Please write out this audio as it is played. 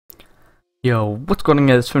Yo, what's going on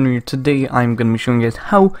guys, it's Phantom here. Today I'm going to be showing you guys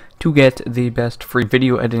how to get the best free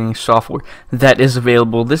video editing software that is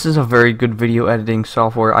available. This is a very good video editing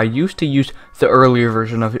software. I used to use the earlier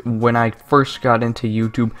version of it when I first got into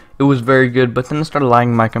YouTube. It was very good, but then it started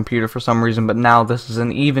lagging my computer for some reason, but now this is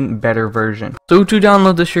an even better version. So to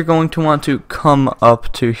download this, you're going to want to come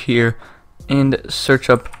up to here and search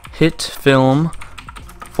up Hit Film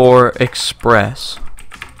for Express.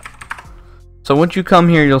 So once you come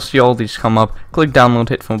here, you'll see all these come up. Click download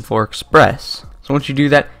Hit Film for Express. So once you do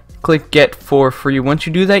that, click get for free. Once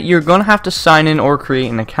you do that, you're gonna have to sign in or create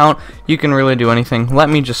an account. You can really do anything. Let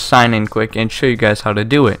me just sign in quick and show you guys how to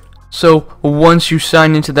do it. So once you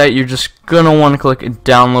sign into that, you're just gonna want to click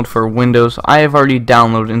download for Windows. I have already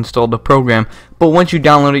downloaded and installed the program, but once you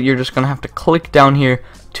download it, you're just gonna have to click down here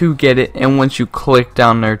to get it. And once you click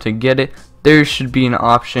down there to get it, there should be an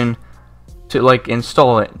option to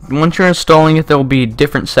install it. Once you're installing it, there will be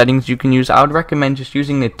different settings you can use. I would recommend just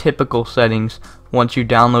using the typical settings once you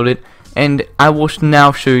download it, and I will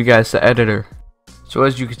now show you guys the editor. So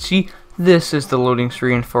as you can see, this is the loading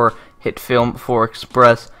screen for Hit Film for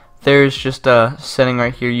Express. There's just a setting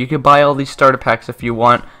right here. You can buy all these starter packs if you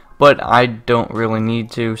want, but I don't really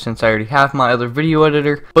need to since I already have my other video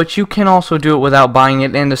editor. But you can also do it without buying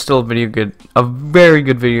it, and it's still a very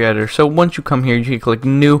good video editor. So once you come here, you can click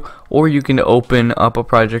new, or you can open up a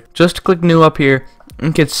project. Just click new up here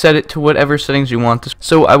and can set it to whatever settings you want.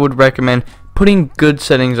 So I would recommend putting good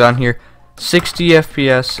settings on here. 60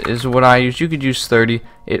 FPS is what I use. You could use 30.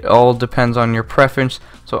 It all depends on your preference.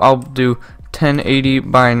 So I'll do 1080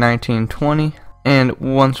 by 1920, and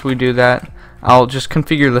once we do that, I'll just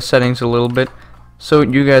configure the settings a little bit so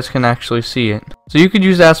you guys can actually see it. So you could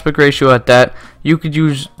use aspect ratio at that. You could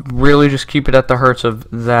use really just keep it at the hertz of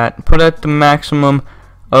that. Put at the maximum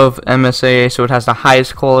of MSAA so it has the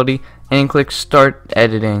highest quality, and click start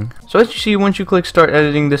editing. So as you see, once you click start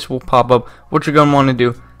editing, this will pop up. What you're going to want to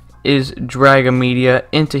do is drag a media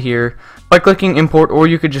into here by clicking import, or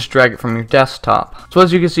you could just drag it from your desktop. So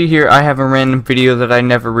as you can see here, I have a random video that I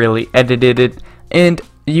never really edited it, and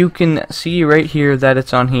you can see right here that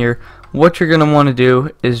it's on here. What you're going to want to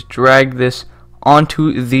do is drag this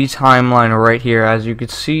onto the timeline right here. As you can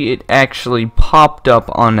see, it actually popped up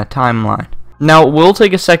on the timeline. Now it will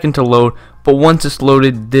take a second to load, but once it's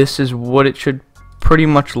loaded, this is what it should pretty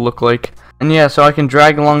much look like. And yeah, so I can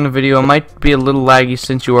drag along the video. It might be a little laggy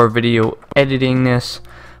since you are video editing this,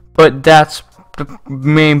 but that's the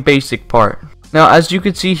main basic part. Now as you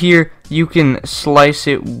can see here, you can slice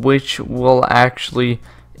it, which will actually,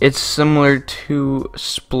 it's similar to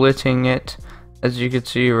splitting it, as you can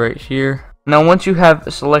see right here. Now once you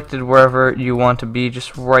have selected wherever you want to be,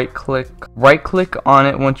 just right click on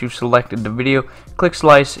it. Once you've selected the video, click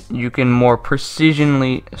slice. You can more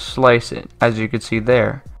precisionally slice it, as you can see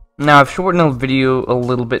there. Now I've shortened the video a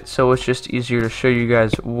little bit so it's just easier to show you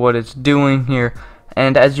guys what it's doing here.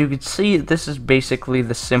 And as you can see, this is basically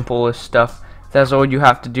the simplest stuff. That's all you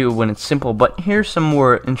have to do when it's simple, but here's some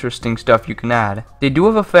more interesting stuff you can add. They do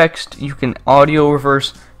have effects. You can audio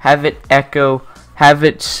reverse, have it echo, have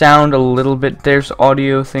it sound a little bit. There's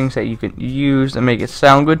audio things that you can use to make it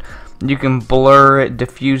sound good. You can blur it,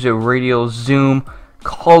 diffuse it, radial zoom,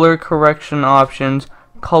 color correction options,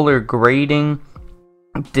 color grading,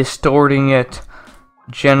 distorting it,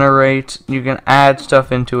 generate. You can add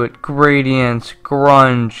stuff into it, gradients,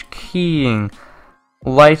 grunge, keying,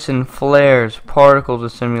 lights and flares, particles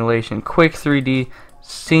of simulation, quick 3D,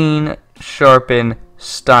 scene, sharpen,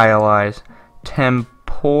 stylize,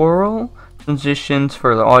 temporal, transitions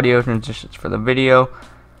for the audio, transitions for the video,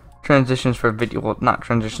 transitions for video, well, not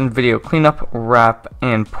transitions, video cleanup, wrap,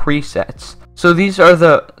 and presets. So these are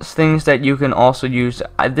the things that you can also use.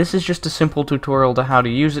 This is just a simple tutorial to how to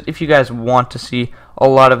use it. If you guys want to see a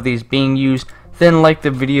lot of these being used, then like the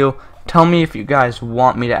video. Tell me if you guys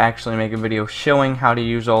want me to actually make a video showing how to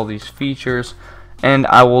use all these features, and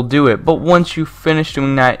I will do it. But once you finish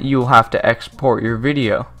doing that, you'll have to export your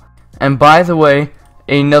video. And by the way,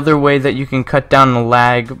 another way that you can cut down the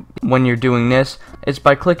lag when you're doing this is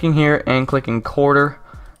by clicking here and clicking quarter,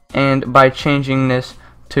 and by changing this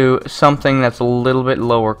to something that's a little bit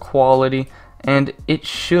lower quality, and it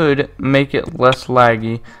should make it less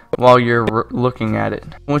laggy while you're looking at it.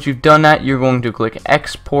 Once you've done that, you're going to click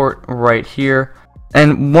export right here,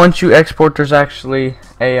 and once you export, there's actually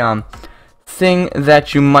a thing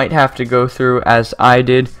that you might have to go through, as I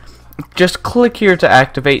did. Just click here to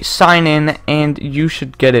activate, sign in, and you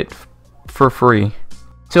should get it for free.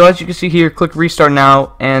 So as you can see here, click restart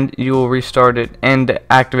now and you will restart it and the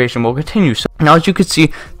activation will continue. So now as you can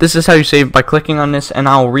see, this is how you save by clicking on this, and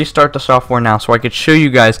I'll restart the software now so I could show you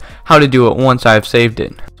guys how to do it once I've saved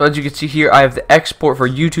it. So as you can see here, I have the export for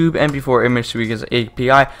YouTube, MP4 image to as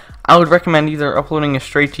API. I would recommend either uploading it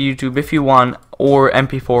straight to YouTube if you want, or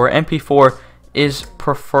MP4. MP4 is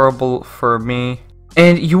preferable for me.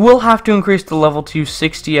 And you will have to increase the level to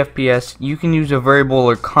 60 FPS. You can use a variable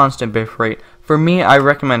or constant bitrate. For me, I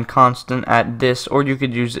recommend constant at this, or you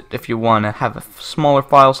could use it if you want to have a smaller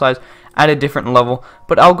file size at a different level.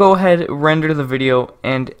 But I'll go ahead, render the video,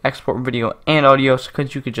 and export video and audio,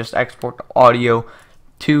 because you could just export the audio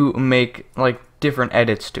to make like different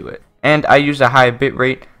edits to it. And I use a high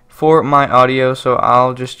bitrate for my audio, so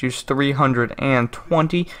I'll just use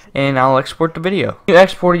 320 and I'll export the video. You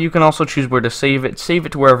export it, you can also choose where to save it. Save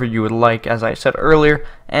it to wherever you would like, as I said earlier,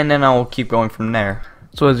 and then I will keep going from there.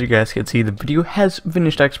 So as you guys can see, the video has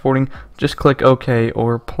finished exporting. Just click OK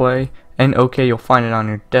or play, and OK, you'll find it on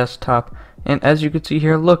your desktop. And as you can see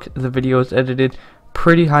here, look, the video is edited.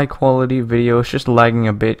 Pretty high quality video. It's just lagging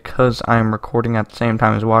a bit because I'm recording at the same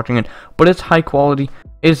time as watching it, but it's high quality.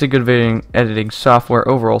 It is a good video editing software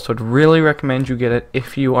overall, so I'd really recommend you get it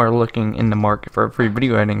if you are looking in the market for a free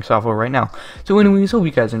video editing software right now. So anyways, hope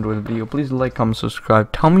you guys enjoyed the video. Please like, comment,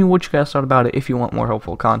 subscribe. Tell me what you guys thought about it. If you want more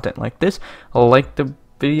helpful content like this, like the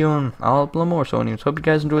video and I'll upload more. So anyways, hope you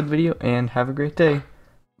guys enjoyed the video and have a great day.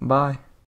 Bye.